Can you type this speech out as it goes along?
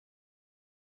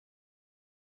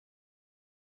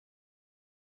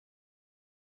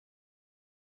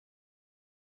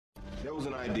There was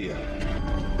an idea.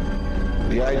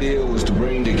 The idea was to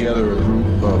bring together a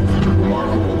group of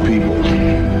remarkable people,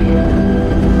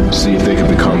 see if they could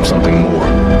become something more.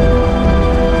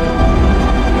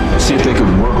 See if they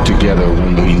could work together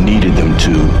when we needed them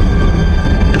to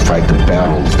fight the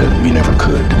battles that we never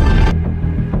could.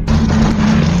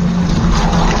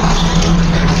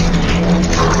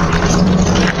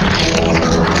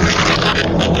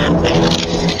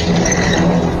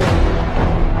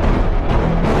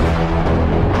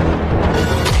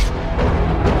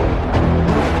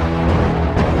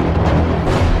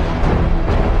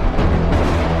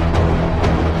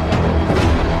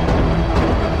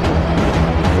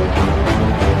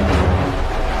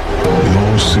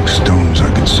 Six stones,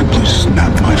 I could simply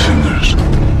snap my fingers.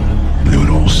 They would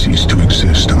all cease to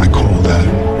exist. I call that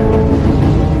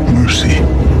mercy.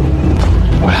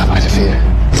 What have I defeated?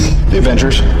 The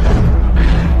Avengers.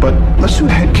 But let's do a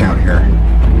head count here.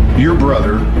 Your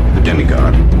brother, the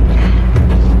demigod,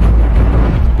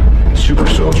 super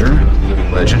soldier,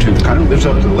 living legend who kind of lives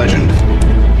up to the legend,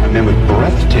 a man with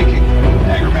breathtaking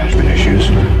anger management issues,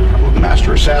 a couple of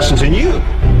master assassins, and you,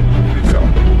 Phil.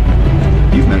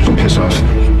 You've managed to piss off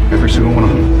every single one of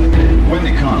them. When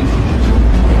they come,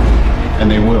 and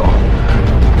they will,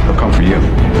 they'll come for you.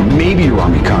 But maybe your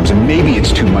army comes, and maybe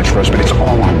it's too much for us, but it's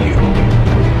all on you.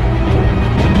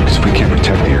 Because if we can't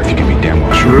protect the Earth, you can be damn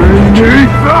well sure.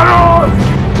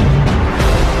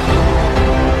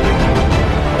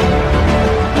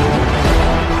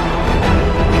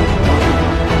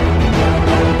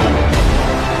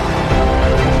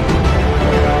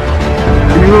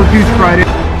 Give me a little juice Friday.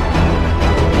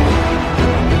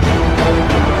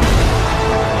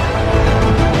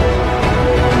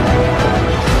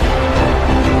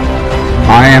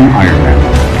 I am Iron Man.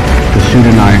 The suit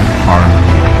and I are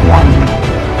one.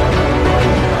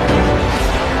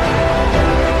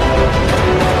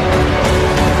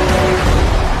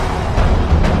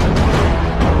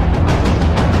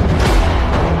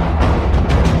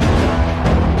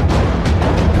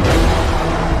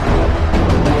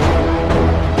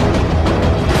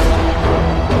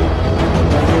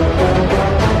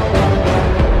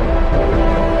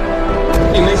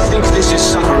 You may think this is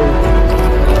suffering.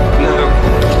 No.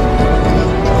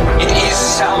 It is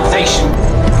salvation.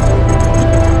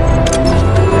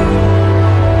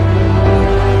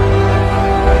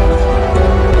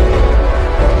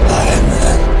 Iron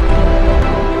Man.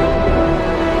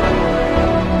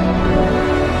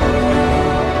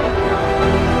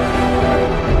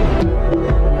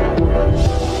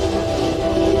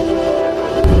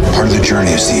 Part of the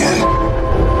journey is the end.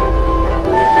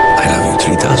 I love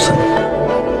you 3000.